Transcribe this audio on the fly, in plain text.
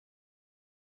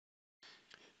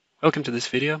Welcome to this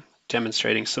video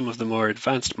demonstrating some of the more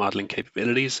advanced modeling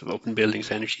capabilities of OpenBuildings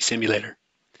Energy Simulator.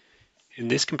 In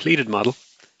this completed model,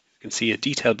 you can see a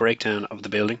detailed breakdown of the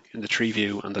building in the tree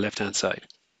view on the left-hand side.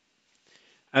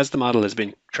 As the model has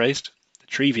been traced, the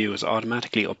tree view is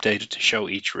automatically updated to show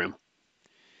each room.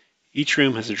 Each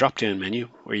room has a drop-down menu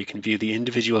where you can view the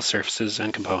individual surfaces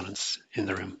and components in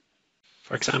the room.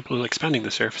 For example, expanding the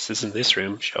surfaces in this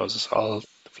room shows us all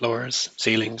the floors,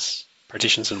 ceilings,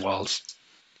 partitions and walls,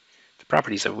 the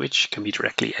properties of which can be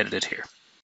directly edited here.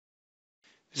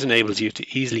 This enables you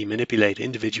to easily manipulate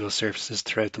individual surfaces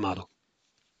throughout the model.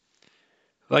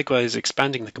 Likewise,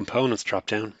 expanding the Components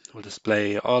dropdown will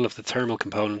display all of the thermal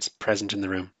components present in the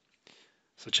room,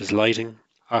 such as lighting,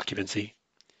 occupancy,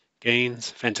 gains,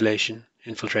 ventilation,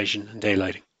 infiltration, and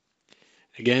daylighting.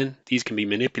 Again, these can be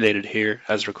manipulated here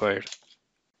as required.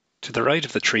 To the right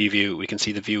of the tree view, we can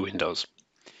see the view windows.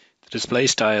 The display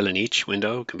style in each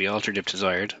window can be altered if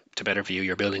desired to better view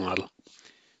your building model.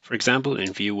 For example,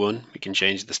 in View 1, we can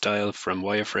change the style from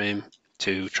wireframe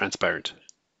to transparent.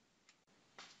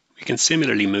 We can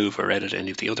similarly move or edit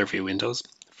any of the other view windows.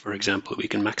 For example, we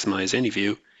can maximize any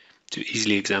view to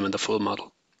easily examine the full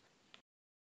model.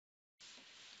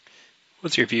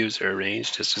 Once your views are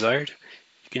arranged as desired,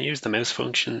 you can use the mouse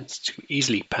functions to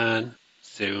easily pan,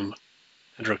 zoom,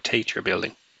 and rotate your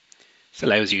building. This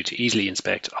allows you to easily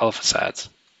inspect all facades